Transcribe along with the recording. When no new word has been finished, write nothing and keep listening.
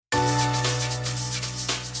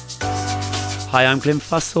Hi, I'm Glyn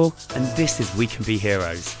Fussell, and this is We Can Be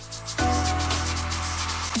Heroes.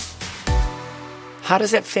 How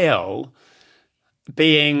does it feel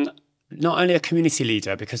being not only a community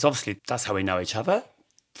leader, because obviously that's how we know each other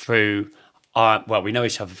through we know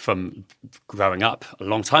each other from growing up a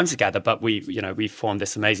long time together, but we formed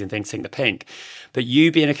this amazing thing, Sing the Pink. But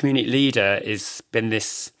you being a community leader has been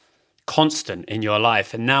this constant in your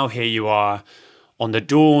life. And now here you are on the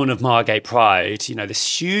dawn of Margate Pride,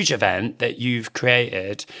 this huge event that you've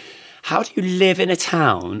created. How do you live in a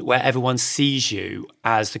town where everyone sees you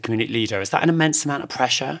as the community leader? Is that an immense amount of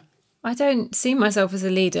pressure? I don't see myself as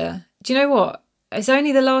a leader. Do you know what? It's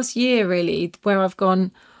only the last year, really, where I've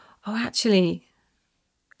gone, oh, actually,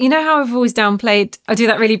 you know how I've always downplayed, I do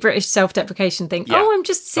that really British self-deprecation thing. Yeah. Oh, I'm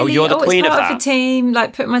just silly. Oh, you're the queen it's of part that. Of a team,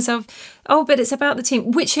 like put myself, but it's about the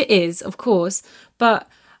team, which it is, of course. But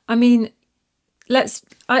I mean,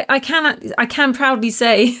 I can proudly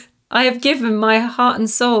say I have given my heart and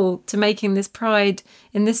soul to making this Pride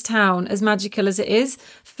in this town as magical as it is.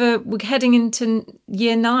 We're heading into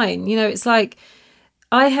year 9. It's like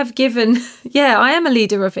I have given, I am a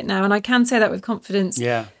leader of it now, and I can say that with confidence.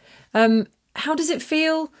 Yeah. How does it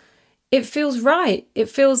feel? It feels right. It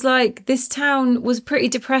feels like this town was a pretty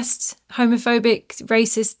depressed, homophobic,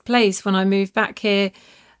 racist place when I moved back here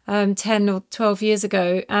 10 or 12 years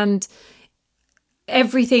ago. And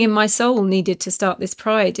everything in my soul needed to start this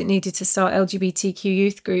Pride. It needed to start LGBTQ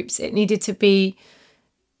youth groups. It needed to be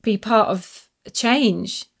part of a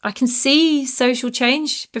change. I can see social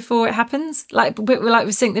change before it happens. Like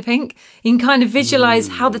with Sing the Pink, you can kind of visualise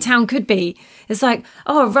how the town could be. It's like,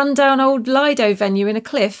 a rundown old Lido venue in a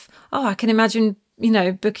cliff. I can imagine,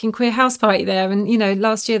 booking Queer House Party there. And,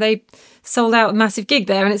 last year they sold out a massive gig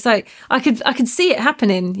there. And it's like, I could see it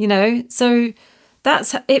happening, So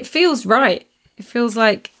it feels right. It feels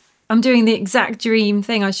like I'm doing the exact dream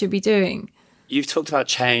thing I should be doing. You've talked about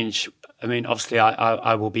change. I mean, obviously,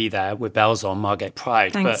 I will be there with bells on Margate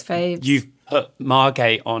Pride. Thanks, Faves. You've put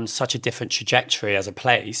Margate on such a different trajectory as a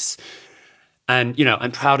place. And,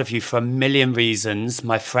 I'm proud of you for a million reasons,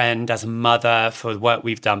 my friend, as a mother, for the work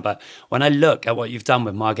we've done. But when I look at what you've done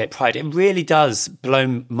with Margate Pride, it really does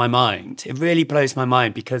blow my mind. It really blows my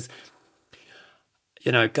mind because,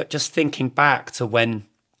 just thinking back to when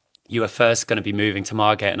you were first going to be moving to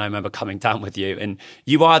Margate, and I remember coming down with you, and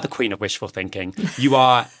you are the queen of wishful thinking. You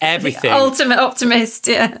are everything. The ultimate optimist,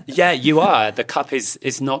 yeah. Yeah, you are. The cup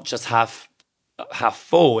is not just half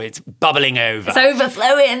full, it's bubbling over. It's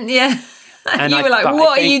overflowing, yeah. And you were like,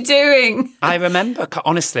 what are you doing? I remember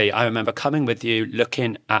coming with you,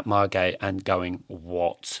 looking at Margate and going,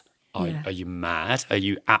 what? Are you mad? Are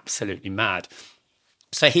you absolutely mad?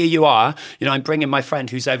 So here you are, I'm bringing my friend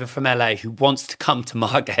who's over from LA who wants to come to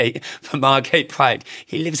Margate for Margate Pride.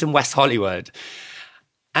 He lives in West Hollywood.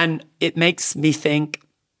 And it makes me think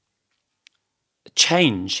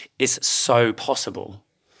change is so possible.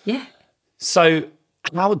 Yeah. So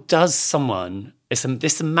how does someone, this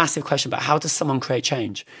is a massive question, but how does someone create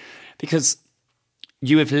change? Because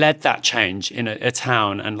you have led that change in a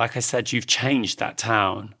town. And like I said, you've changed that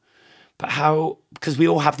town. But how? Because we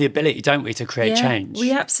all have the ability, don't we, to create change?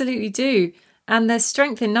 We absolutely do. And there's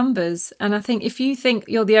strength in numbers. And I think if you think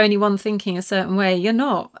you're the only one thinking a certain way, you're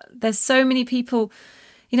not. There's so many people,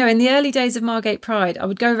 in the early days of Margate Pride, I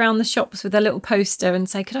would go around the shops with a little poster and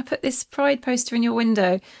say, could I put this Pride poster in your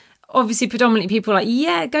window? Obviously, predominantly people were like,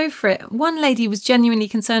 yeah, go for it. One lady was genuinely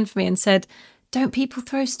concerned for me and said, don't people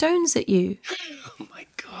throw stones at you? Oh, my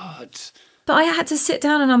God. But I had to sit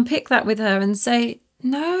down and unpick that with her and say,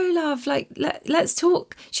 no, love, let's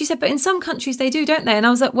talk. She said, but in some countries they do, don't they? And I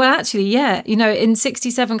was like, well, actually, yeah. In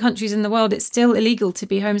 67 countries in the world, it's still illegal to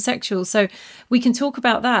be homosexual. So we can talk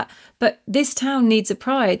about that. But this town needs a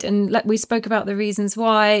Pride. And we spoke about the reasons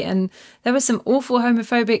why. And there were some awful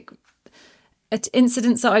homophobic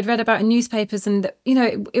incidents that I'd read about in newspapers. And,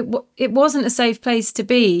 it wasn't a safe place to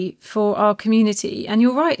be for our community. And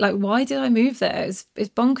you're right. Why did I move there? It's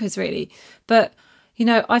bonkers, really. But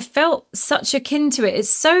I felt such akin to it. It's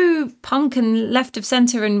so punk and left of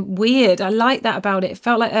centre and weird. I like that about it. It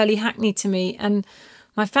felt like early Hackney to me. And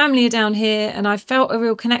my family are down here, and I felt a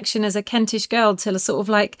real connection as a Kentish girl to a sort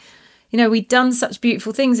of we'd done such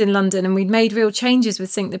beautiful things in London and we'd made real changes with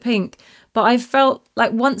Sing the Pink. But I felt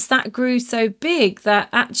like once that grew so big that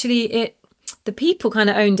actually the people kind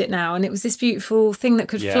of owned it now. And it was this beautiful thing that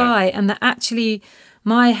could fly, and that actually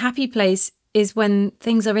my happy place is when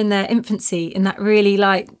things are in their infancy, in that really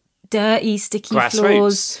dirty, sticky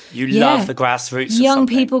floors. You love the grassroots. Young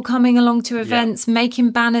people coming along to events,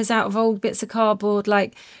 making banners out of old bits of cardboard,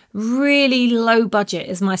 really low budget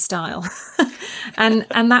is my style. and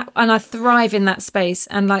I thrive in that space.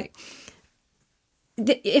 And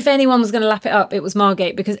if anyone was going to lap it up, it was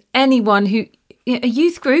Margate, because anyone who, a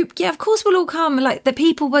youth group, yeah, of course we'll all come. Like, the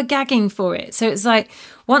people were gagging for it. So it's like,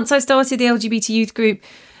 once I started the LGBT youth group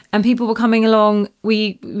and people were coming along,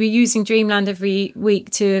 we were using Dreamland every week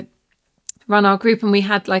to run our group, and we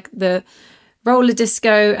had like the roller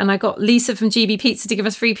disco, and I got Lisa from GB Pizza to give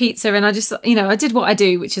us free pizza, and I just, I did what I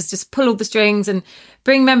do, which is just pull all the strings and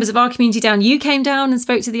bring members of our community down. You came down and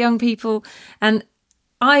spoke to the young people, and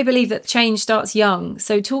I believe that change starts young.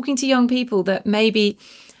 So talking to young people that maybe,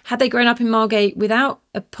 had they grown up in Margate without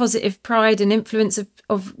a positive pride and influence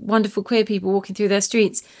of wonderful queer people walking through their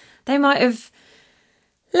streets, they might have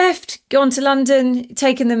left, gone to London,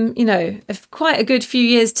 taken them, quite a good few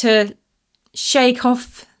years to shake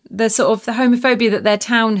off the sort of the homophobia that their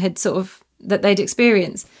town had that they'd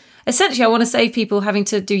experienced. Essentially, I want to save people having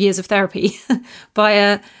to do years of therapy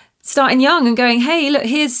by starting young and going, hey, look,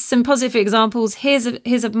 here's some positive examples. Here's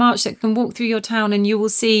a march that can walk through your town, and you will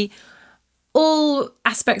see all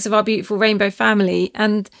aspects of our beautiful rainbow family.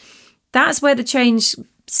 And that's where the change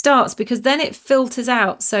starts, because then it filters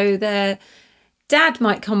out. So their dad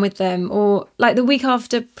might come with them, or like the week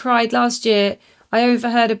after Pride last year, I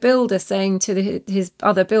overheard a builder saying to his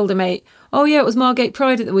other builder mate, oh yeah, it was Margate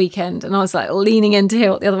Pride at the weekend. And I was like leaning in to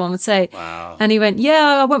hear what the other one would say. Wow. And he went,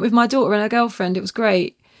 yeah, I went with my daughter and her girlfriend. It was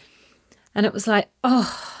great. And it was like,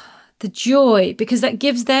 oh, the joy, because that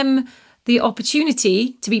gives them the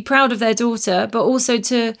opportunity to be proud of their daughter, but also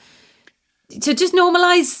to just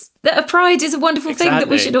normalise that a Pride is a wonderful thing that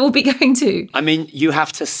we should all be going to. I mean, you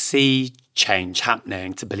have to see change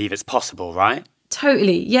happening to believe it's possible, right?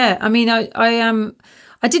 Totally, yeah. I mean,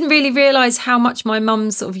 I didn't really realise how much my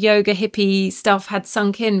mum's sort of yoga hippie stuff had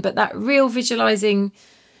sunk in, but that real visualising,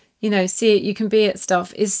 see it, you can be it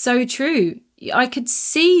stuff is so true. I could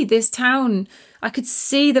see this town. I could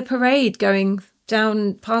see the parade going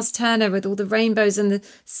down past Turner with all the rainbows and the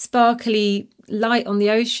sparkly light on the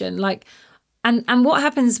ocean. Like, and what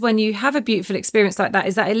happens when you have a beautiful experience like that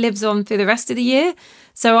is that it lives on through the rest of the year.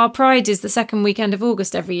 So our Pride is the second weekend of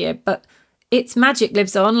August every year, but its magic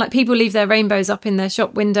lives on. Like, people leave their rainbows up in their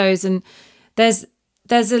shop windows, and there's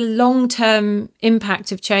a long-term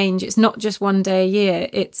impact of change. It's not just one day a year.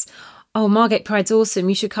 It's, oh, Margate Pride's awesome,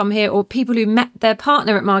 you should come here. Or people who met their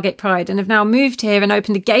partner at Margate Pride and have now moved here and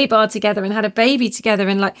opened a gay bar together and had a baby together.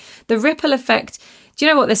 And like the ripple effect. Do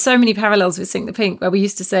you know what? There's so many parallels with Sink the Pink, where we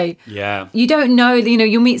used to say, yeah, you don't know,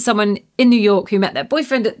 you'll meet someone in New York who met their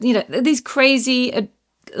boyfriend at, these crazy,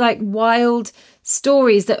 like wild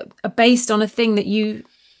stories that are based on a thing that you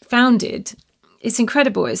founded. It's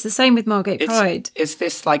incredible. It's the same with Margate Pride. It's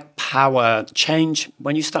this like power change.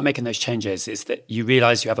 When you start making those changes, it's that you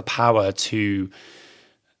realise you have a power to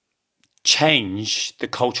change the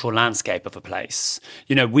cultural landscape of a place.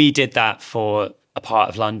 We did that for a part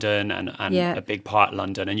of London and a big part of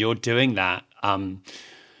London, and you're doing that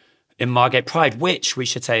in Margate Pride, which we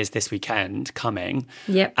should say is this weekend coming.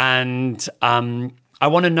 Yep. And I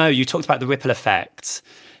want to know, you talked about the ripple effect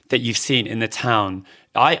that you've seen in the town.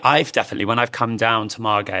 I've definitely, when I've come down to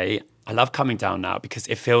Margate, I love coming down now because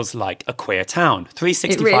it feels like a queer town,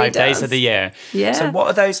 365 really days of the year. Yeah. So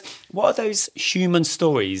what are those human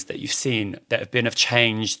stories that you've seen that have been of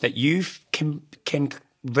change that you can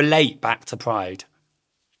relate back to Pride?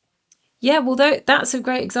 Yeah, well, that's a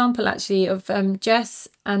great example, actually, of Jess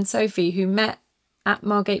and Sophie, who met at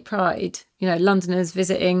Margate Pride, Londoners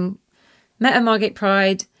visiting, met at Margate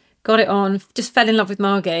Pride, got it on, just fell in love with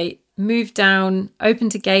Margate, moved down,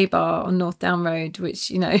 opened a gay bar on North Down Road,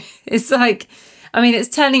 which, it's like, I mean,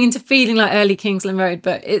 it's turning into feeling like early Kingsland Road,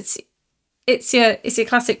 but it's your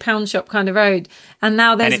classic pound shop kind of road. And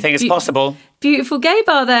now there's anything is possible. Beautiful gay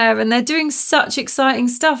bar there, and they're doing such exciting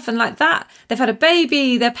stuff. And like that, they've had a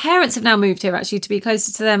baby. Their parents have now moved here actually to be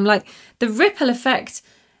closer to them. Like the ripple effect.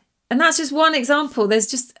 And that's just one example. There's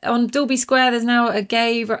just on Dalby Square, there's now a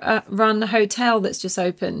gay run hotel that's just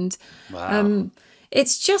opened. Wow.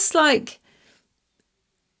 It's just like,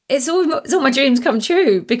 it's all my dreams come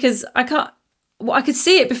true, because I could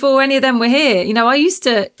see it before any of them were here. I used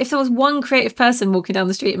to, if there was one creative person walking down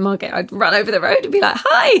the street in Margate, I'd run over the road and be like,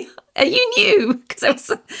 hi, are you new?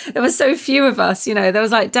 Because there were so few of us. There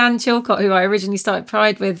was like Dan Chilcott, who I originally started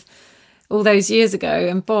Pride with all those years ago,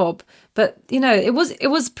 and Bob. But, it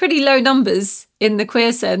was pretty low numbers in the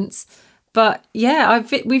queer sense. But yeah,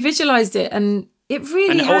 we visualised it, and it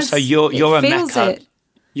really and has. Also, you're a mecca. It.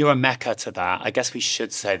 You're a mecca to that. I guess we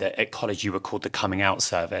should say that at college you were called the coming out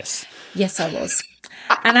service. Yes, I was.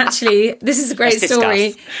 And actually, this is a great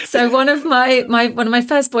story. So one of my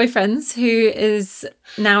first boyfriends, who is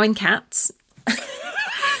now in Cats,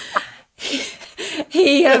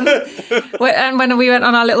 he and when we went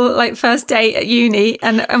on our little like first date at uni,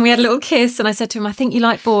 and we had a little kiss, and I said to him, I think you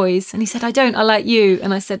like boys, and he said, I don't, I like you.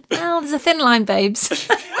 And I said, well, there's a thin line, babes.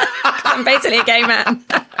 I'm basically a gay man.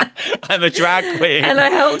 I'm a drag queen. And I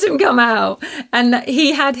helped him come out. And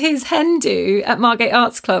he had his hen do at Margate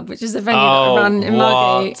Arts Club, which is a venue that I run in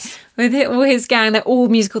Margate, with all his gang. They're all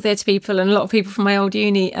musical theatre people and a lot of people from my old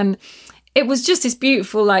uni. And it was just this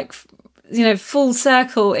beautiful, like, you know, full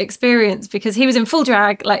circle experience, because he was in full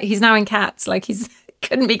drag, like he's now in Cats, like he's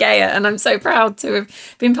couldn't be gayer. And I'm so proud to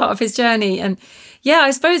have been part of his journey. And yeah,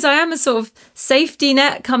 I suppose I am a sort of safety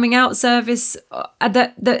net coming out service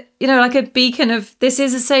that, you know, like a beacon of this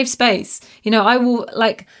is a safe space. You know, I will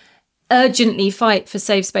like urgently fight for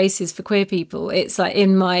safe spaces for queer people. It's like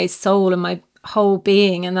in my soul and my whole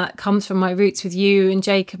being. And that comes from my roots with you and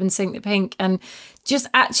Jacob and Sing the Pink. And just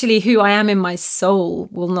actually who I am in my soul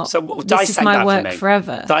will not. So this is my work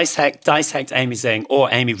forever. Dissect Amy Zing, or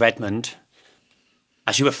Amy Redmond,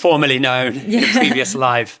 as you were formerly known in a previous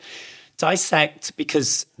life. Dissect,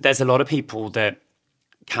 because there's a lot of people that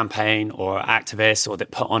campaign or activists or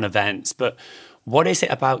that put on events, but what is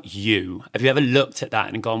it about you? Have you ever looked at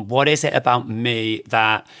that and gone, what is it about me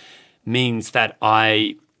that means that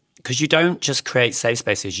because you don't just create safe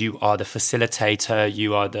spaces, you are the facilitator,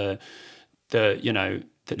 you are the you know,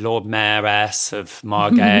 the Lord Mayoress of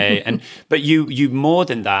Margate, but you more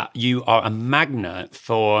than that, you are a magnet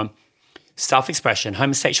for self-expression,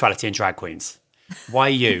 homosexuality, and drag queens. Why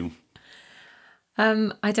you?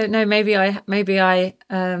 I don't know. Maybe I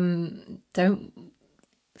don't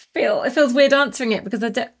feel. It feels weird answering it because I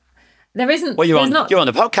don't. There isn't. Well, you're on the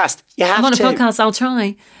podcast. I'm on a podcast. I'll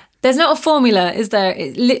try. There's not a formula, is there?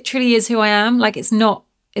 It literally is who I am. Like it's not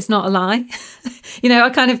a lie. You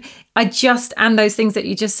know, I just am those things that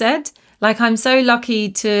you just said. Like I'm so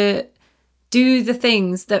lucky to do the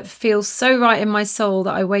things that feel so right in my soul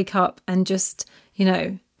that I wake up and just, you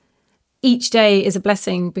know, each day is a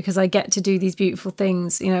blessing because I get to do these beautiful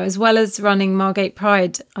things, you know, as well as running Margate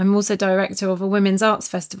Pride. I'm also director of a women's arts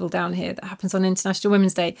festival down here that happens on International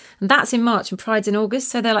Women's Day. And that's in March and Pride's in August.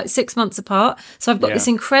 So they're like 6 months apart. So I've got this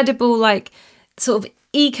incredible, like, sort of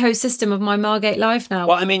ecosystem of my Margate life now.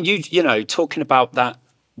 Well, I mean, you know, talking about that,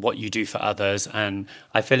 what you do for others. And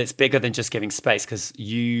I feel it's bigger than just giving space, because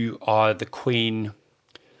you are the queen.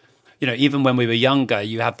 You know, even when we were younger,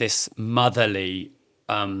 you have this motherly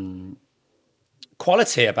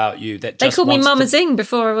quality about you that they called me Mama Zing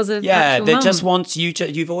before I was a that mum. Just wants you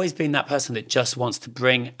to, you've always been that person that just wants to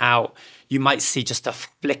bring out, you might see just a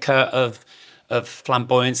flicker of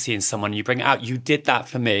flamboyancy in someone, you bring it out. You did that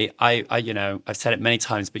for me. I you know, I've said it many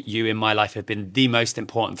times, but you in my life have been the most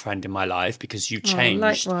important friend in my life, because you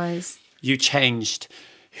changed. Likewise. You changed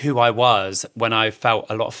who I was when I felt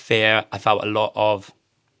a lot of fear. I felt a lot of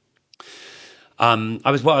I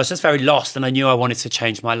was just very lost, and I knew I wanted to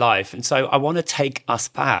change my life. And so I want to take us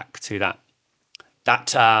back to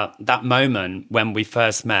that moment when we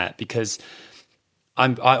first met, because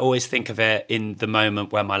I always think of it in the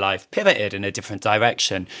moment where my life pivoted in a different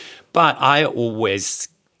direction. But I always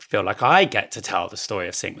feel like I get to tell the story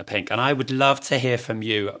of Sing the Pink, and I would love to hear from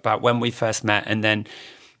you about when we first met, and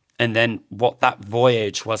then what that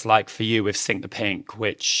voyage was like for you with Sing the Pink,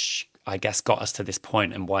 which I guess got us to this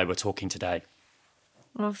point and why we're talking today.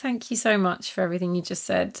 Well, thank you so much for everything you just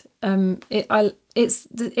said.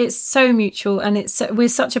 It's so mutual, and we're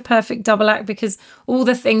such a perfect double act, because all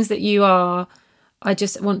the things that you are, I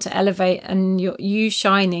just want to elevate, and you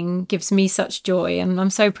shining gives me such joy, and I'm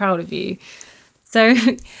so proud of you. So,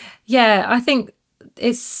 yeah, I think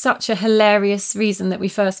it's such a hilarious reason that we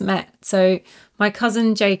first met. So my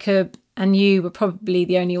cousin Jacob and you were probably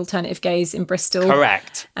the only alternative gays in Bristol.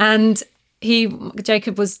 Correct. And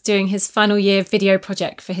Jacob was doing his final year video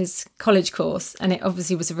project for his college course, and it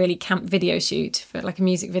obviously was a really camp video shoot for like a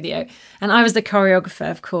music video. And I was the choreographer,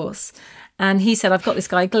 of course. And he said, I've got this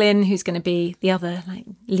guy, Glyn, who's going to be the other like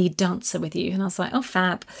lead dancer with you. And I was like, oh,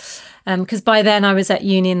 fab. Because by then I was at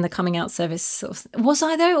uni in the coming out service. Sort of, was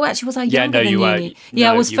I though? Or actually, was I younger than uni?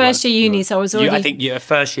 I was first year uni, so I was already... I think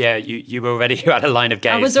first year, you were already, you had a line of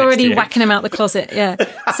gays. I was already whacking him out the closet, yeah.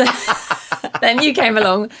 So then you came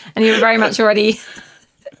along, and you were very much already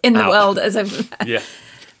in the world as a...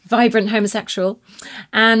 vibrant homosexual,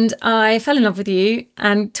 and I fell in love with you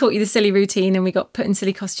and taught you the silly routine, and we got put in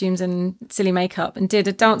silly costumes and silly makeup and did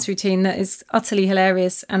a dance routine that is utterly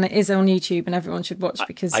hilarious, and it is on YouTube and everyone should watch,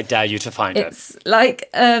 because I dare you to find it's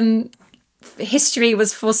like history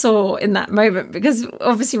was foresaw in that moment, because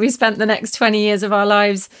obviously we spent the next 20 years of our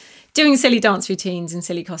lives doing silly dance routines and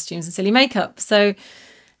silly costumes and silly makeup. So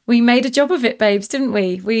We made a job of it, babes, didn't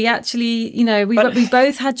we? We actually, we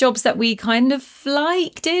both had jobs that we kind of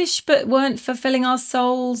liked-ish, but weren't fulfilling our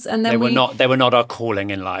souls. And then they were not our calling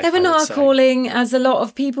in life. They were not our calling, as a lot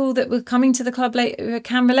of people that were coming to the club later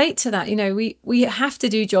can relate to that. We have to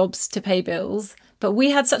do jobs to pay bills, but we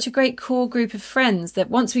had such a great core group of friends that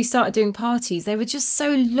once we started doing parties, they were just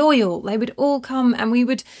so loyal. They would all come, and we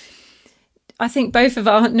would... I think both of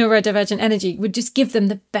our neurodivergent energy would just give them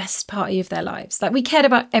the best party of their lives. Like, we cared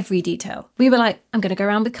about every detail. We were like, I'm going to go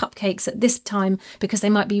around with cupcakes at this time because they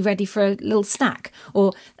might be ready for a little snack.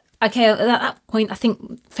 Or, okay, at that point, I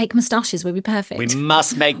think fake moustaches would be perfect. We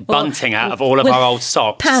must make bunting out of all of our old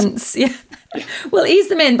socks. Pants, yeah. We'll ease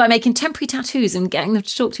them in by making temporary tattoos and getting them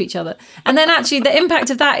to talk to each other. And then actually the impact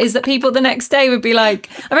of that is that people the next day would be like,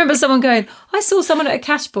 I remember someone going, I saw someone at a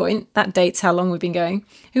cash point, that dates how long we've been going,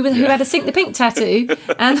 who had a Sink the Pink tattoo.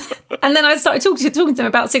 And then I started talking to them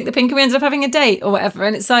about Sink the Pink, and we ended up having a date or whatever.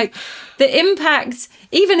 And it's like the impact,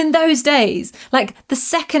 even in those days, like the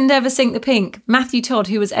second ever Sink the Pink, Matthew Todd,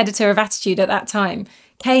 who was editor of Attitude at that time,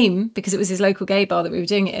 came because it was his local gay bar that we were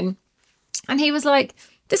doing it in. And he was like,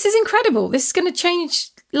 this is incredible. This is going to change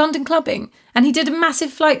London clubbing. And he did a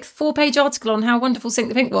massive 4-page article on how wonderful Sink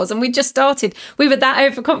the Pink was. And we just started. We were that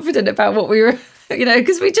overconfident about what we were,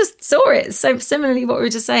 because we just saw it. So similarly, what we were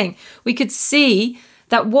just saying, we could see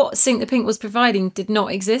that what Sink the Pink was providing did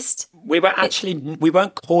not exist. We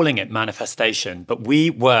weren't calling it manifestation, but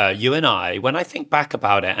you and I, when I think back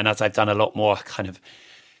about it, and as I've done a lot more kind of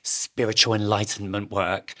spiritual enlightenment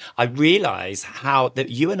work, I realise how that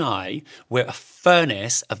you and I were a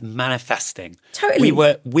furnace of manifesting. Totally.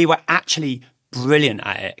 We were actually brilliant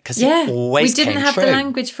at it because it always came true. We didn't have the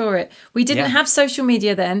language for it. We didn't have social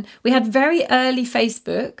media then. We had very early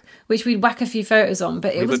Facebook, which we'd whack a few photos on,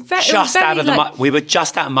 but we were just out of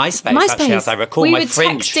MySpace. Actually, as I recall. We my were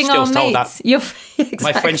fringe texting still our told mates. that.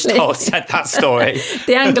 My fringe said that story.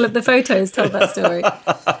 The angle of the photos told that story.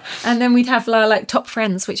 And then we'd have our top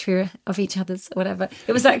friends, which we were of each other's, or whatever.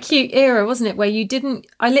 It was that cute era, wasn't it, where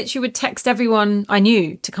I literally would text everyone I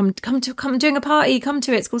knew to come doing a party, come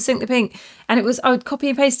to it. It's called Sink the Pink. And I would copy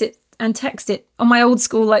and paste it and text it on my old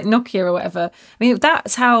school Nokia or whatever. I mean,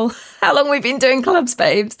 that's how long we've been doing clubs,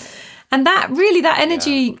 babes. And that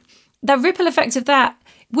energy, the ripple effect of that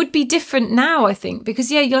would be different now, I think.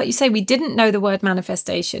 Because, like you say, we didn't know the word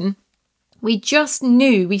manifestation. We just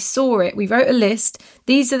knew, we saw it, we wrote a list.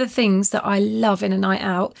 These are the things that I love in a night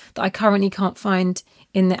out that I currently can't find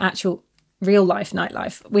in the actual real life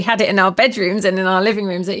nightlife. We had it in our bedrooms and in our living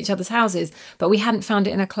rooms at each other's houses, but we hadn't found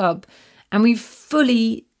it in a club. And we'd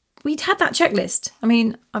had that checklist. I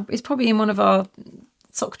mean, it's probably in one of our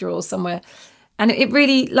sock drawers somewhere. And it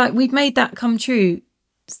really, we've made that come true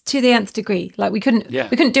to the nth degree. We couldn't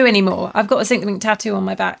do any more. I've got a Sink the Pink tattoo on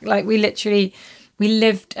my back. We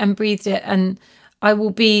lived and breathed it. And I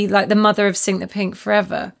will be the mother of Sink the Pink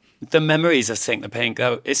forever. The memories of Sink the Pink,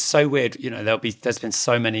 it's so weird. There's been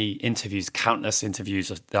so many interviews, countless interviews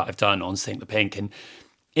that I've done on Sink the Pink. And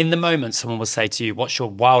in the moment, someone will say to you, what's your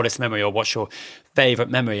wildest memory or what's your favourite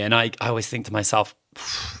memory? And I always think to myself,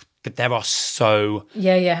 but there are so how do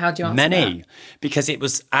you answer many. that? Because it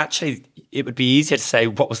would be easier to say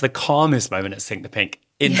what was the calmest moment at Sink the Pink,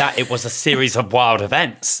 in that it was a series of wild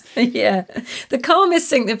events. Yeah. The calmest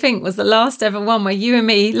Sink the Pink was the last ever one where you and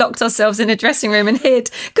me locked ourselves in a dressing room and hid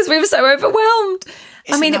because we were so overwhelmed.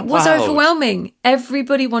 It was wild? Overwhelming.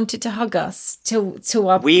 Everybody wanted to hug us till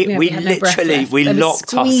our we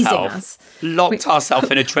locked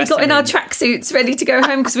ourselves in a dressing room. We got in our tracksuits ready to go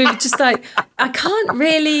home because we were just I can't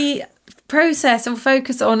really process or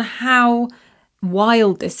focus on how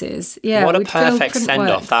wild this is. Yeah, what a perfect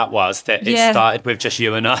send-off that was, that it started with just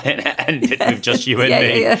you and I and it ended with just you and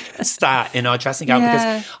me sat in our dressing gown.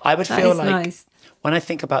 Because I would feel nice. When I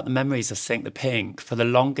think about the memories of Sink the Pink, for the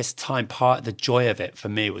longest time, part of the joy of it for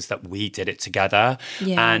me was that we did it together.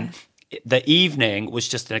 Yeah. And the evening was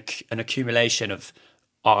just an accumulation of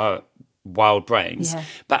our wild brains. Yeah.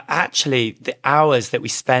 But actually, the hours that we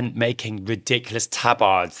spent making ridiculous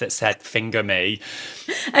tabards that said, finger me.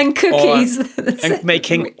 And cookies. And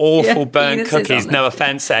making awful burnt cookies, no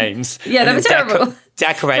offence, Ames. Yeah, they were terrible.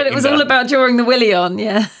 Decorating But it was all about drawing the willy on,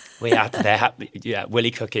 We had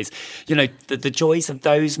willy cookies. The joys of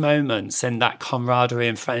those moments and that camaraderie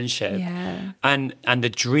and friendship, and the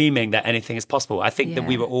dreaming that anything is possible. I think that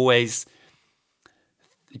we were always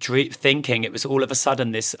thinking it was all of a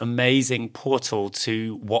sudden this amazing portal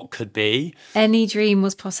to what could be. Any dream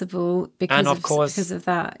was possible because of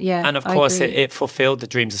that. Yeah, and of course it fulfilled the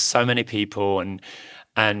dreams of so many people, and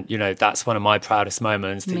that's one of my proudest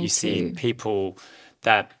moments, that see people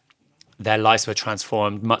that their lives were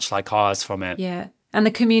transformed much like ours from it. Yeah. and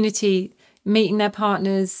the community, meeting their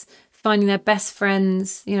partners, finding their best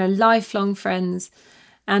friends, lifelong friends.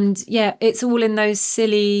 And yeah, it's all in those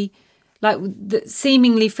silly, like the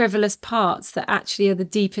seemingly frivolous parts that actually are the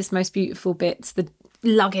deepest, most beautiful bits, the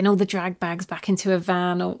lugging all the drag bags back into a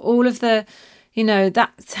van, or all of the,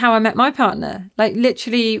 that's how I met my partner. Like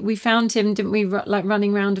literally we found him, didn't we, like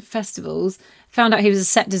running around at festivals, found out he was a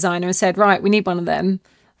set designer and said, right, we need one of them.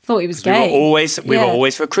 Thought he was gay. We were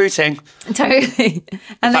always recruiting. Totally.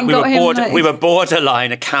 And in fact, we were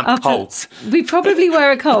borderline a camp cult. We probably were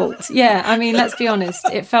a cult. Yeah. I mean, let's be honest.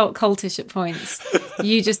 It felt cultish at points.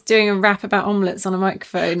 You just doing a rap about omelettes on a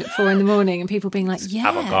microphone at 4 a.m. and people being like, yeah,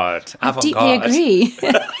 avant-garde. I deeply agree.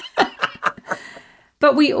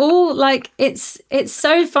 But we all it's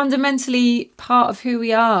so fundamentally part of who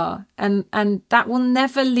we are, and that will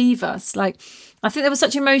never leave us. Like, I think there was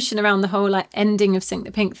such emotion around the whole ending of Sink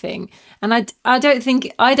the Pink thing, and I don't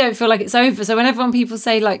feel like it's over. So whenever people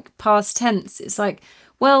say past tense, it's like,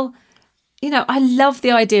 well, I love the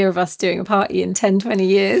idea of us doing a party in 10, 20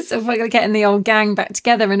 years, of getting the old gang back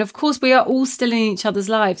together. And of course, we are all still in each other's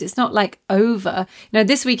lives. It's not over.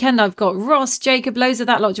 This weekend, I've got Ross, Jacob, loads of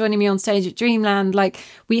that lot joining me on stage at Dreamland.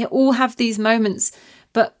 We all have these moments.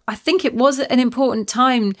 But I think it was an important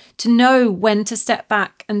time to know when to step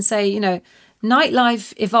back and say,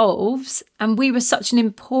 nightlife evolves, and we were such an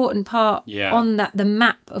important part on the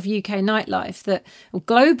map of UK nightlife, or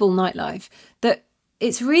global nightlife, that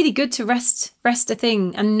it's really good to rest a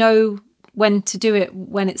thing and know when to do it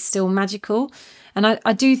when it's still magical. And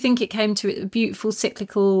I do think it came to a beautiful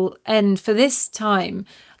cyclical end for this time.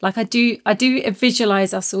 I do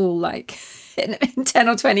visualize us all in 10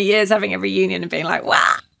 or 20 years having a reunion and being like,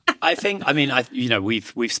 wow.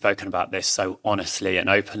 We've spoken about this so honestly and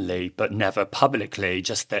openly, but never publicly.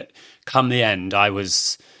 Just that come the end,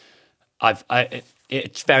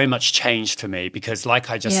 it's very much changed for me, because like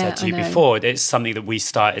I just said to you before, it's something that we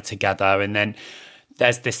started together, and then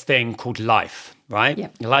there's this thing called life, right?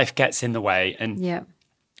 Yep. Life gets in the way, and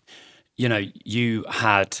you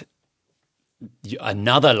had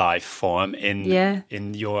another life form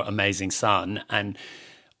in your amazing son, and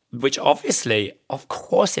which obviously, of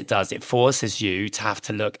course it does. It forces you to have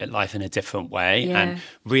to look at life in a different way and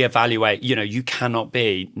reevaluate. You cannot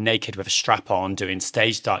be naked with a strap on doing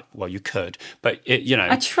stage dive. Well, you could, but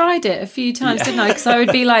I tried it a few times, didn't I? Because I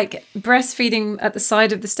would be breastfeeding at the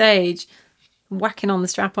side of the stage, whacking on the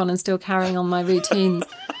strap on and still carrying on my routines.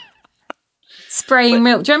 Spraying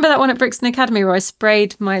milk. Do you remember that one at Brixton Academy where I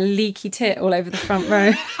sprayed my leaky tit all over the front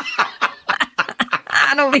row?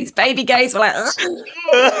 And all these baby gays were like,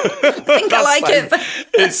 I think I like it.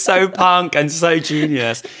 It's so punk and so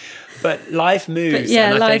genius. But life moves.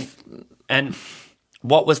 And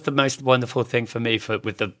what was the most wonderful thing for me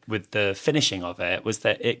with the finishing of it was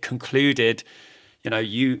that it concluded,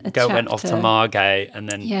 went off to Margate, and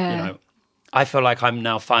then, I feel like I'm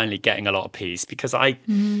now finally getting a lot of peace, because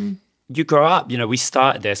you grow up, we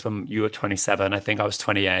started this when you were 27, I think I was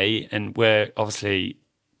 28, and we're obviously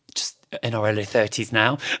just in our early 30s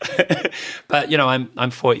now. But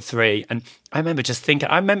I'm 43, and I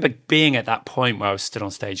remember being at that point where I was stood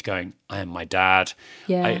on stage going, I am my dad.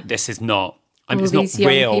 This is not it's not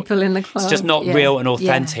real. People in the club. It's just not real and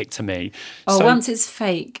authentic to me. Once it's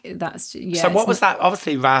fake, that's so what was that?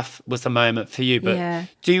 Obviously RAF was the moment for you, but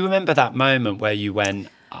do you remember that moment where you went,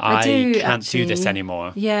 I can't do this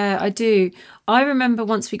anymore? Yeah, I do. I remember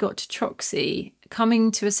once we got to Troxy,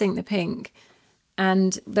 coming to a Sink the Pink,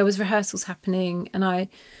 and there was rehearsals happening, and I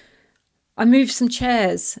moved some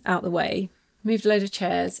chairs out the way, moved a load of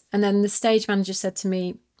chairs, and then the stage manager said to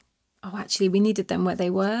me, oh, actually, we needed them where they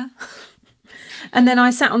were. And then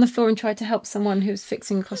I sat on the floor and tried to help someone who was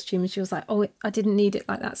fixing a costume, and she was like, oh, I didn't need it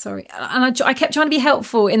like that, sorry. And I kept trying to be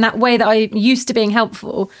helpful in that way that I used to being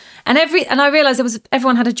helpful. And I realised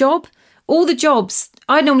everyone had a job. All the jobs,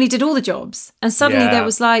 I normally did all the jobs. And suddenly there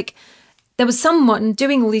was someone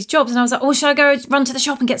doing all these jobs, and I was like, oh, should I go run to the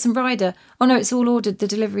shop and get some rider? Oh no, it's all ordered, the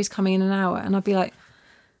delivery's coming in an hour. And I'd be like,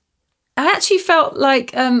 I actually felt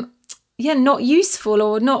like, not useful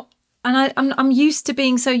or not. And I'm used to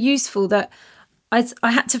being so useful that I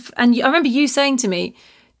had to, and I remember you saying to me,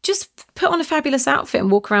 just put on a fabulous outfit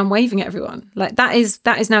and walk around waving at everyone. Like that is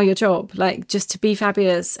now your job, like just to be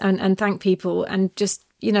fabulous and thank people and just,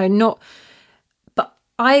 not, but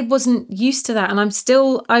I wasn't used to that. And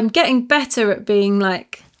I'm getting better at being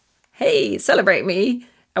like, hey, celebrate me.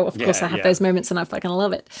 Oh, of course I have yeah. those moments and I fucking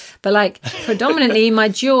love it. But like predominantly my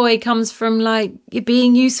joy comes from like it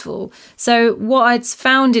being useful. So what I'd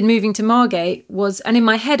found in moving to Margate was, and in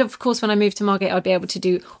my head, of course, when I moved to Margate, I'd be able to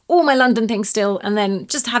do all my London things still and then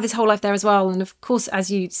just have this whole life there as well. And of course, as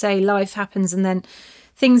you say, life happens and then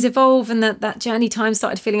things evolve, and that journey time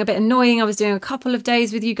started feeling a bit annoying. I was doing a couple of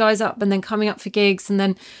days with you guys up and then coming up for gigs, and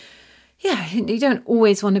then yeah, you don't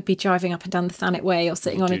always want to be driving up and down the Thanet Way or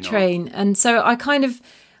sitting on a train. And so I kind of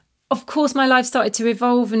course, my life started to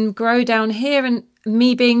evolve and grow down here, and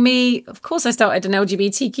me being me, of course, I started an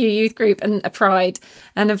LGBTQ youth group and a pride.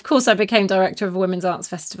 And of course, I became director of a women's arts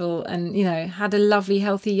festival and, you know, had a lovely,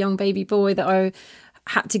 healthy young baby boy that I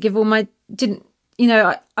had to give all my, didn't, you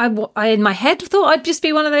know, I in my head thought I'd just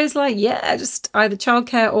be one of those like, yeah, just either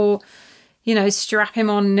childcare or, you know, strap him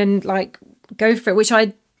on and like go for it, which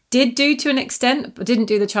I did do to an extent, but didn't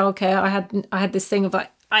do the childcare. I had this thing of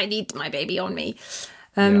like, I need my baby on me.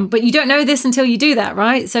 But you don't know this until you do that,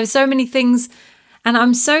 right? So many things. And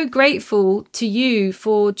I'm so grateful to you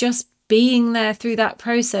for just being there through that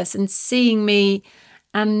process and seeing me.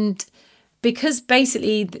 And because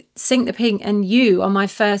basically Sink the Pink and you are my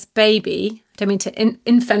first baby. I don't mean to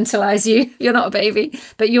infantilize you. You're not a baby,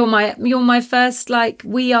 but you're my first, like,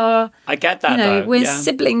 we are. I get that. You know, though. we're yeah.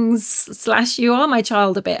 siblings / you are my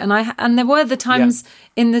child a bit. And there were the times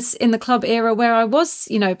in the club era where I was,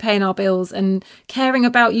 you know, paying our bills and caring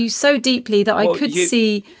about you so deeply that I could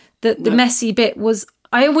see that the messy bit was.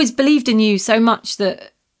 I always believed in you so much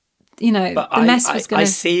that, you know, but the mess was going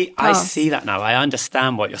to. I see that now. I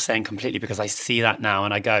understand what you're saying completely because I see that now,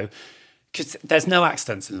 and I go. Because there's no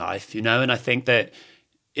accidents in life, you know, and I think that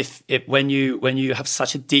when you have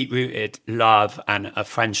such a deep-rooted love and a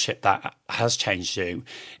friendship that has changed you,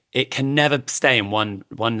 it can never stay in one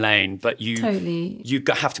lane. But you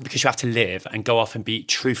have to, because you have to live and go off and be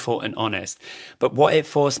truthful and honest. But what it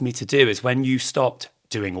forced me to do is when you stopped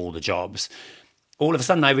doing all the jobs, all of a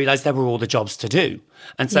sudden I realised there were all the jobs to do,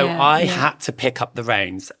 and so I had to pick up the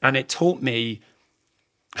reins, and it taught me.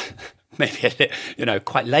 Maybe you know,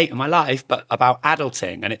 quite late in my life, but about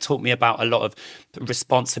adulting, and it taught me about a lot of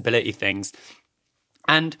responsibility things,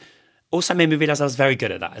 and also made me realize I was very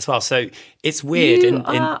good at that as well. So it's weird in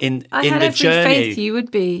the journey. Faith you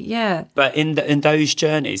would be, yeah. But in those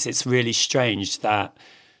journeys, it's really strange that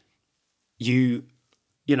you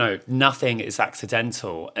know, nothing is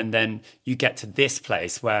accidental, and then you get to this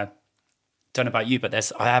place where, don't know about you, but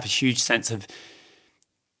I have a huge sense of.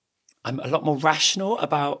 I'm a lot more rational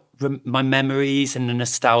about my memories and the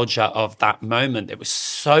nostalgia of that moment. It was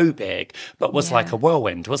so big, but was like a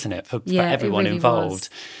whirlwind, wasn't it, for everyone really involved?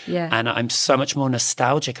 Was. Yeah. And I'm so much more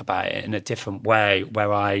nostalgic about it in a different way,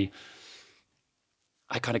 where I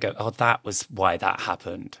kind of go, oh, that was why that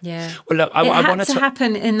happened. Yeah. Well, look, I wanted to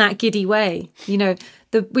happen in that giddy way. You know,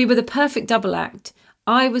 we were the perfect double act.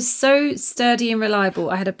 I was so sturdy and reliable.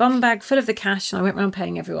 I had a bum bag full of the cash, and I went around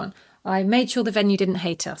paying everyone. I made sure the venue didn't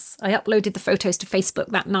hate us. I uploaded the photos to Facebook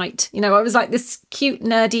that night. You know, I was like this cute,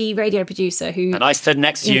 nerdy radio producer who... And I stood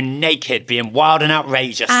next to you naked, being wild and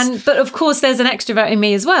outrageous. But of course, there's an extrovert in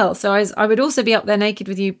me as well. So I would also be up there naked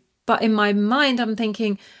with you. But in my mind, I'm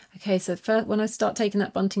thinking, okay, so first, when I start taking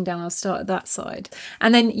that bunting down, I'll start at that side.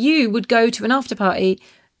 And then you would go to an after party,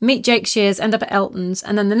 meet Jake Shears, end up at Elton's,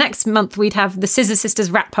 and then the next month we'd have the Scissor Sisters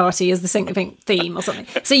rap party as the Sink the Pink theme or something.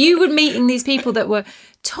 So you were meeting these people that were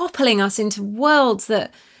toppling us into worlds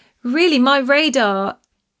that really my radar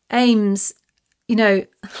aims, you know,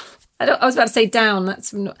 I was about to say down,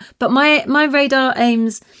 but my radar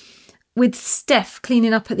aims with Steph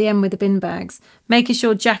cleaning up at the end with the bin bags, making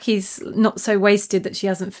sure Jackie's not so wasted that she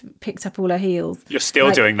hasn't picked up all her heels. You're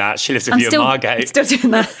still doing that. She lives with you in Margate. I'm still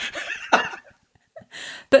doing that.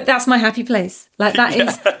 But that's my happy place. Like that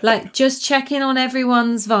is like just checking on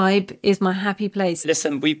everyone's vibe is my happy place.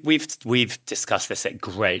 Listen, we've discussed this at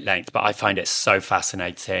great length, but I find it so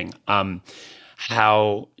fascinating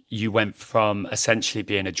how you went from essentially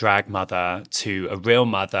being a drag mother to a real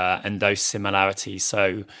mother and those similarities.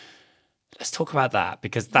 So let's talk about that,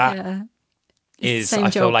 because that is, I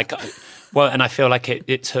feel like, well, and I feel like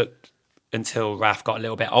it took until Raf got a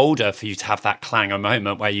little bit older for you to have that clanger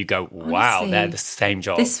moment where you go, wow, honestly, they're the same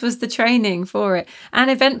job. This was the training for it. And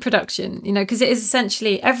event production, you know, because it is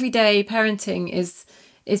essentially everyday parenting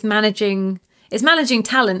is managing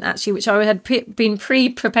talent, actually, which I had been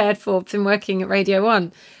pre-prepared for from working at Radio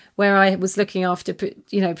 1, where I was looking after,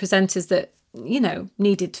 you know, presenters that, you know,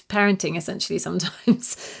 needed parenting essentially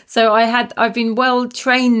sometimes. So I've been well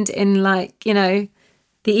trained in, like, you know,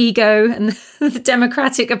 the ego and the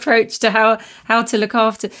democratic approach to how to look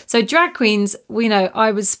after. So drag queens, you know,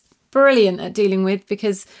 I was brilliant at dealing with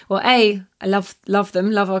because, well, A, I love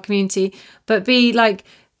them, love our community, but B, like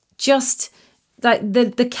just like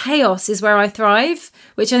the chaos is where I thrive,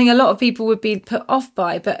 which I think a lot of people would be put off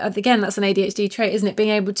by. But again, that's an ADHD trait, isn't it? Being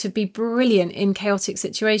able to be brilliant in chaotic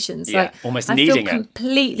situations. Yeah, like almost I needing feel it.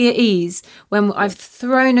 completely at ease when I've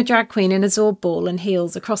thrown a drag queen in a Zorb ball and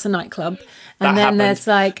heels across a nightclub. And then there's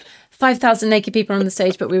like 5,000 naked people on the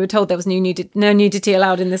stage, but we were told there was no nudity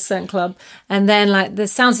allowed in this certain club. And then like the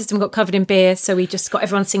sound system got covered in beer, so we just got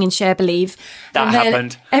everyone singing Share Believe. That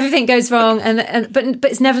happened. Everything goes wrong, but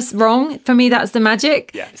it's never wrong. For me, that's the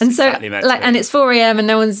magic. Yeah, it's and so exactly meant to be. and it's 4 a.m. and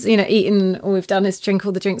no one's eaten. All we've done is drink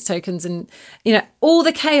all the drinks tokens, and all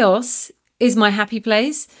the chaos is my happy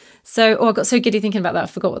place. So I got so giddy thinking about that, I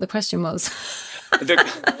forgot what the question was.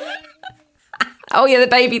 Oh yeah, the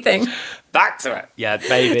baby thing. Back to it. Yeah,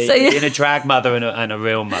 baby. So, being a drag mother and a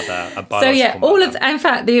real mother, a biological mother. In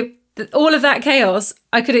fact, all of that chaos,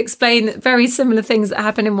 I could explain very similar things that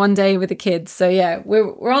happen in one day with the kids. So yeah,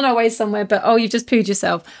 we're on our way somewhere, but you've just pooed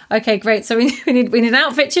yourself. Okay, great. So we need an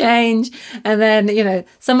outfit change, and then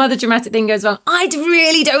some other dramatic thing goes wrong. I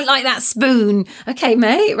really don't like that spoon. Okay,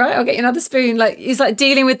 mate, right? I'll get you another spoon. Like it's like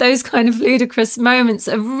dealing with those kind of ludicrous moments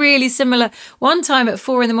are really similar. One time at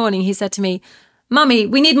 4 a.m, he said to me, "Mummy,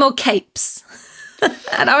 we need more capes."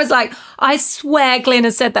 And I was like, I swear Glyn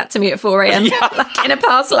has said that to me at 4 a.m, like in a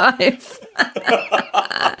past life.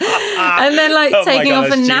 And then taking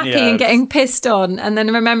off a nappy and getting pissed on, and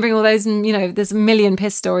then remembering all those, there's a million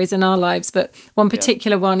piss stories in our lives, but one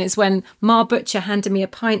particular one is when Ma Butcher handed me a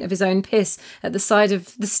pint of his own piss at the side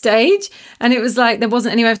of the stage, and it was like there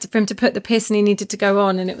wasn't anywhere for him to put the piss and he needed to go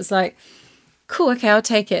on, and it was like, cool, okay, I'll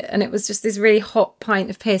take it. And it was just this really hot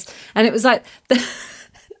pint of piss, and it was like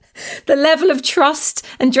the level of trust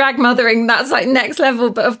and drag mothering, that's like next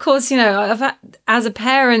level. But of course, as a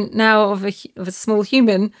parent now of a small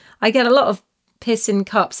human, I get a lot of piss in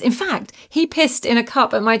cups. In fact, he pissed in a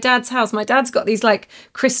cup at my dad's house. My dad's got these like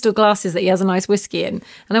crystal glasses that he has a nice whiskey in.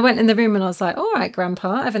 And I went in the room and I was like, all right,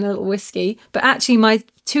 Grandpa, having a little whiskey. But actually my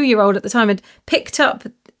 2-year-old at the time had picked up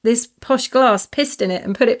this posh glass, pissed in it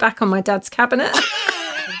and put it back on my dad's cabinet.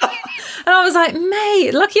 And I was like,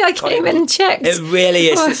 mate, lucky I came in and checked. It really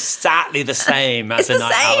is exactly the same as the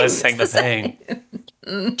night I was saying the thing.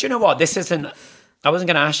 Do you know what? I wasn't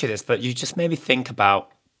going to ask you this, but you just made me think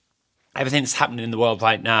about everything that's happening in the world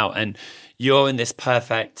right now. And you're in this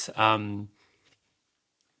perfect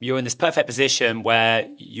position where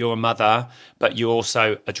you're a mother, but you're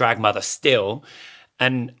also a drag mother still.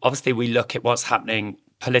 And obviously we look at what's happening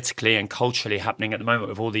politically and culturally happening at the moment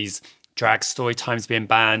with all these drag story times being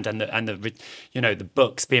banned and the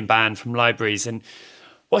books being banned from libraries. And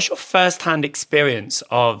what's your first-hand experience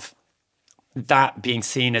of that being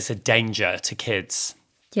seen as a danger to kids?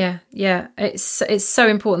 Yeah. It's so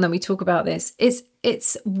important that we talk about this.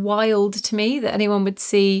 It's wild to me that anyone would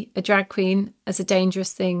see a drag queen as a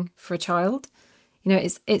dangerous thing for a child.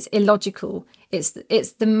 It's illogical. It's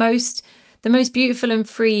the most beautiful and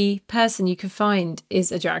free person you can find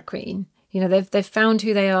is a drag queen. They've found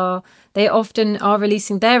who they are. They often are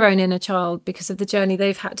releasing their own inner child because of the journey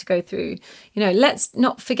they've had to go through. Let's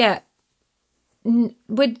not forget,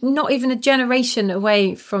 we're not even a generation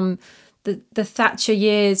away from the Thatcher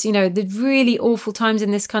years, the really awful times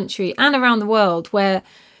in this country and around the world where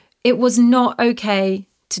it was not okay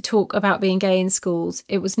to talk about being gay in schools.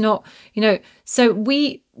 It was not, so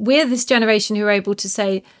we're this generation who are able to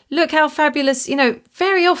say, look how fabulous,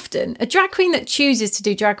 very often a drag queen that chooses to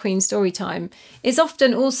do drag queen story time is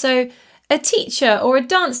often also a teacher or a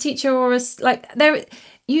dance teacher or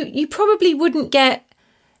you probably wouldn't get,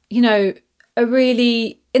 a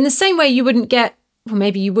really, in the same way you wouldn't get, well,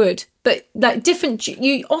 maybe you would, but like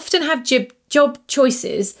you often have job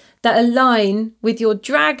choices that align with your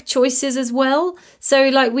drag choices as well. So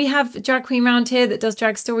like we have a drag queen around here that does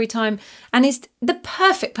drag story time and is the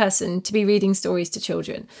perfect person to be reading stories to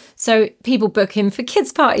children. So people book him for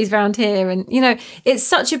kids parties around here. And, it's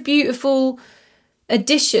such a beautiful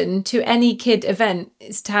addition to any kid event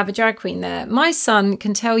is to have a drag queen there. My son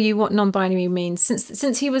can tell you what non-binary means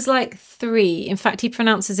since he was like 3. In fact, he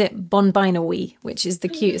pronounces it bon-binary, which is the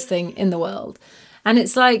cutest thing in the world. And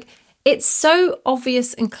it's like, it's so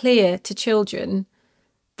obvious and clear to children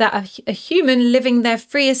that a human living their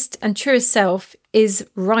freest and truest self is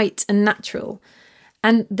right and natural.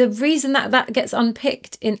 And the reason that gets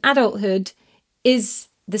unpicked in adulthood is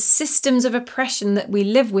the systems of oppression that we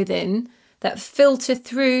live within that filter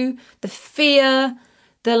through the fear,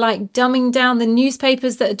 the dumbing down, the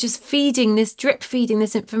newspapers that are just drip feeding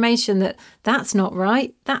this information that's not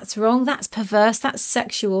right, that's wrong, that's perverse, that's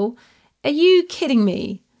sexual. Are you kidding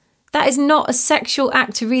me? That is not a sexual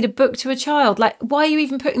act to read a book to a child. Like, why are you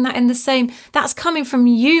even putting that in the same? That's coming from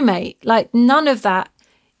you, mate. Like, none of that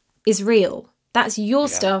is real. That's your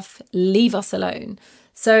stuff. Leave us alone.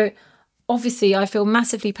 So obviously I feel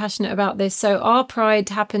massively passionate about this. So our Pride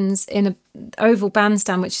happens in a oval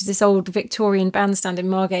bandstand, which is this old Victorian bandstand in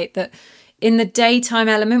Margate, that in the daytime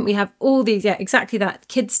element, we have all these, exactly that,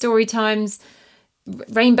 kids' story times,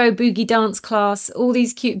 rainbow boogie dance class, all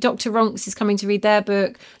these cute, Dr. Ronks is coming to read their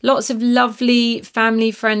book, lots of lovely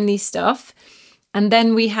family-friendly stuff. And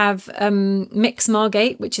then we have Mix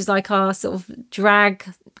Margate, which is like our sort of drag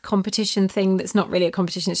competition thing that's not really a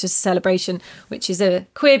competition, it's just a celebration, which is a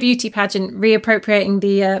queer beauty pageant reappropriating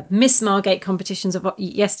the Miss Margate competitions of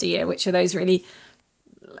yesteryear, which are those really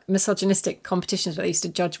misogynistic competitions where they used to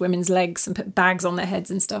judge women's legs and put bags on their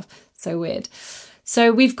heads and stuff. So weird.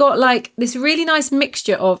 So we've got like this really nice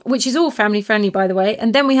mixture of, which is all family friendly, by the way.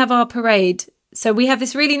 And then we have our parade. So we have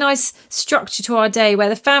this really nice structure to our day where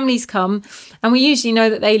the families come, and we usually know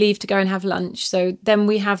that they leave to go and have lunch. So then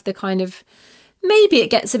we have the kind of, maybe it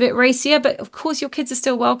gets a bit racier, but of course your kids are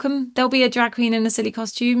still welcome. There'll be a drag queen in a silly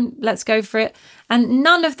costume. Let's go for it. And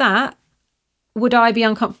none of that would I be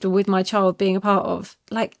uncomfortable with my child being a part of.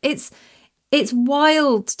 Like, it's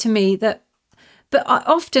wild to me that, but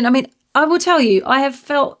often, I mean, I will tell you, I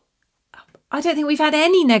don't think we've had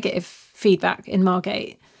any negative feedback in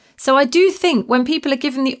Margate. So I do think when people are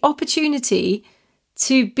given the opportunity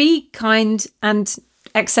to be kind and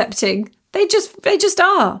accepting, they just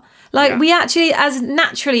are. Like, we actually, as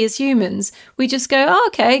naturally as humans, we just go, oh,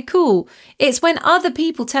 okay, cool. It's when other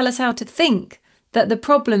people tell us how to think that the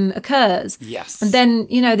problem occurs. Yes. And then,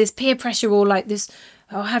 this peer pressure, or like this,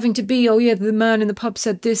 having to be, the man in the pub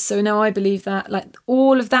said this, so now I believe that. Like,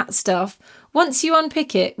 all of that stuff. Once you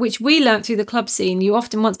unpick it, which we learnt through the club scene, you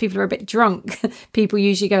often, once people are a bit drunk, people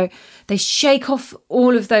usually go, they shake off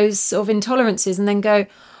all of those sort of intolerances and then go,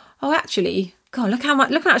 oh, actually, God, look how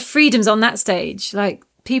much freedom's on that stage. Like,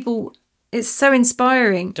 people, it's so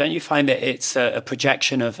inspiring. Don't you find that it's a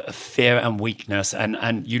projection of fear and weakness?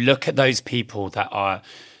 And you look at those people that are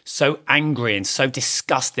so angry and so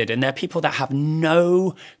disgusted, and they're people that have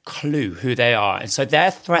no clue who they are. And so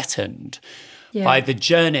they're threatened by the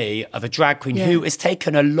journey of a drag queen who has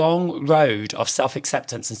taken a long road of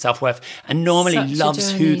self-acceptance and self-worth and normally loves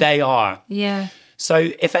who they are. Yeah.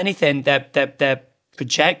 So if anything, they're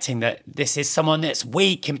projecting that this is someone that's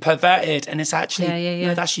weak and perverted, and it's actually,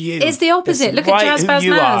 no, that's you. It's the opposite. Look at Jazz Baz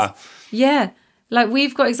Maz. Yeah. Like,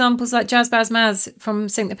 we've got examples like Jazz Baz Maz from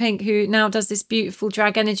Sink the Pink, who now does this beautiful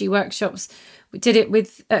drag energy workshops. We did it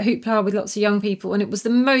at Hoopla with lots of young people, and it was the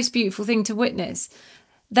most beautiful thing to witness.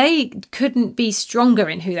 They couldn't be stronger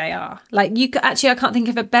in who they are. Like, I can't think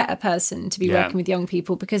of a better person to be working with young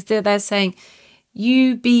people, because they're saying,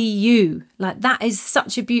 you be you. Like, that is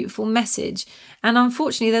such a beautiful message. And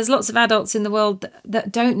unfortunately, there's lots of adults in the world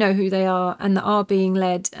that don't know who they are, and that are being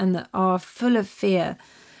led, and that are full of fear.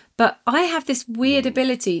 But I have this weird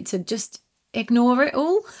ability to just ignore it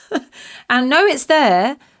all and know it's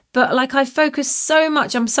there. But like, I focus so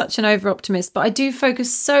much, I'm such an over-optimist, but I do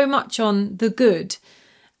focus so much on the good.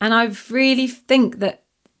 And I really think that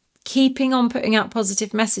keeping on putting out positive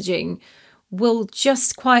messaging will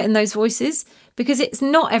just quieten those voices, because it's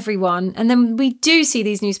not everyone. And then we do see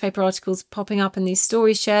these newspaper articles popping up and these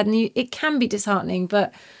stories shared, and it can be disheartening.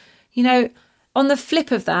 But, on the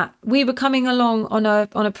flip of that, we were coming along on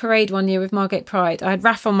a parade one year with Margate Pride. I had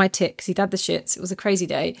Raph on my tit because he'd had the shits. It was a crazy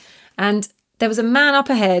day. And there was a man up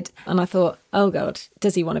ahead, and I thought, oh God,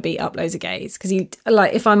 does he want to beat up loads of gays? Because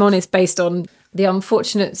if I'm honest, based on the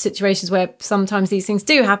unfortunate situations where sometimes these things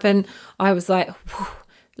do happen, I was like, whew,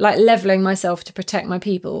 like leveling myself to protect my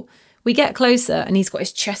people. We get closer, and he's got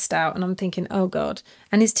his chest out, and I'm thinking, oh God.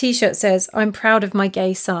 And his T-shirt says, I'm proud of my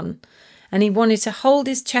gay son. And he wanted to hold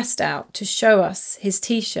his chest out to show us his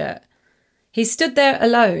T-shirt. He stood there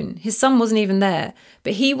alone. His son wasn't even there.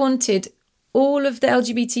 But he wanted all of the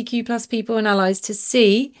LGBTQ plus people and allies to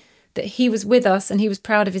see that he was with us and he was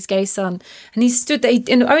proud of his gay son. And he stood there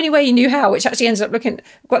in the only way he knew how, which actually ended up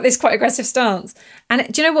got this quite aggressive stance. And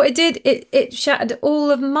do you know what it did? It shattered all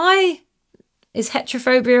of my... Is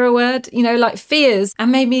heterophobia a word? Like fears, and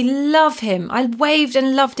made me love him. I waved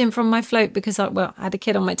and loved him from my float because I had a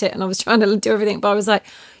kid on my tit and I was trying to do everything, but I was like,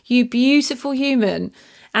 you beautiful human.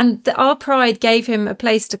 And our Pride gave him a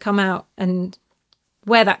place to come out and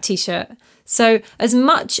wear that T-shirt. So as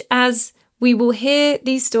much as we will hear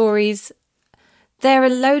these stories, they're a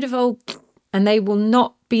load of old, and they will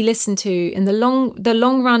not be listened to. In the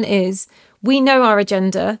long run is, we know our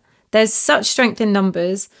agenda. There's such strength in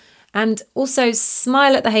numbers. And also,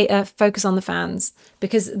 smile at the hater, focus on the fans,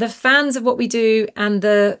 because the fans of what we do and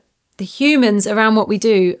the the humans around what we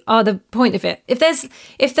do are the point of it. If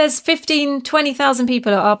there's 15, 20,000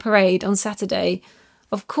 people at our parade on Saturday,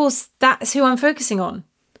 of course, that's who I'm focusing on.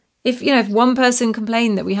 If one person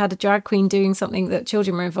complained that we had a drag queen doing something that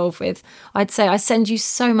children were involved with, I'd say, I send you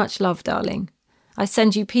so much love, darling. I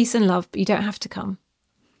send you peace and love, but you don't have to come,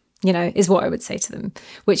 is what I would say to them.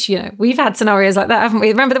 Which, we've had scenarios like that, haven't we?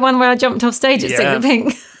 Remember the one where I jumped off stage at Sing the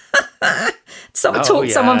Pink? Talked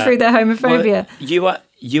someone through their homophobia. Well,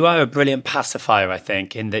 you are a brilliant pacifier, I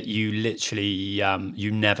think, in that you literally,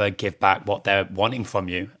 you never give back what they're wanting from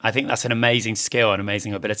you. I think that's an amazing skill, an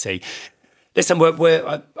amazing ability. Listen,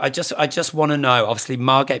 I just want to know, obviously,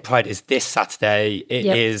 Margate Pride is this Saturday. It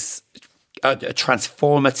is a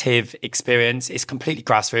transformative experience. It's completely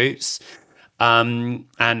grassroots and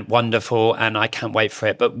wonderful, and I can't wait for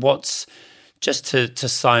it. But just to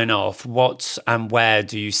sign off, what and where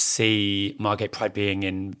do you see Margate Pride being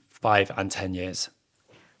in 5 and 10 years?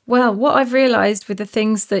 Well, what I've realised with the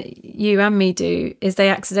things that you and me do is they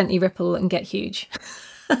accidentally ripple and get huge.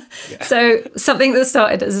 Yeah. So something that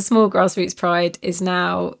started as a small grassroots pride is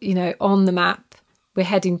now, on the map. We're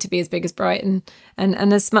heading to be as big as Brighton. And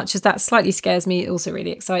as much as that slightly scares me, it also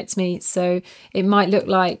really excites me. So it might look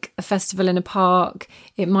like a festival in a park.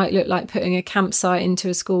 It might look like putting a campsite into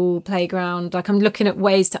a school playground. Like, I'm looking at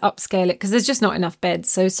ways to upscale it because there's just not enough beds.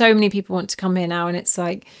 So many people want to come here now. And it's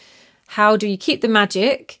like, how do you keep the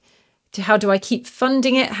magic? How do I keep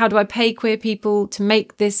funding it? How do I pay queer people to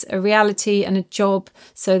make this a reality and a job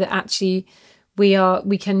so that actually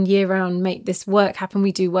we can year round make this work happen?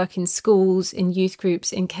 We do work in schools, in youth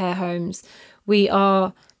groups, in care homes. We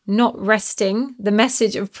are not resting. The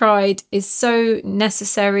message of Pride is so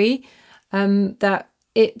necessary that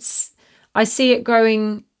I see it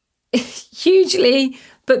growing hugely,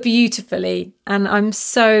 but beautifully. And I'm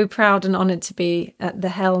so proud and honoured to be at the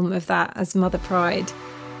helm of that as Mother Pride.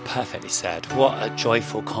 Perfectly said. What a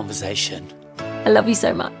joyful conversation. I love you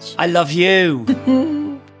so much. I love you.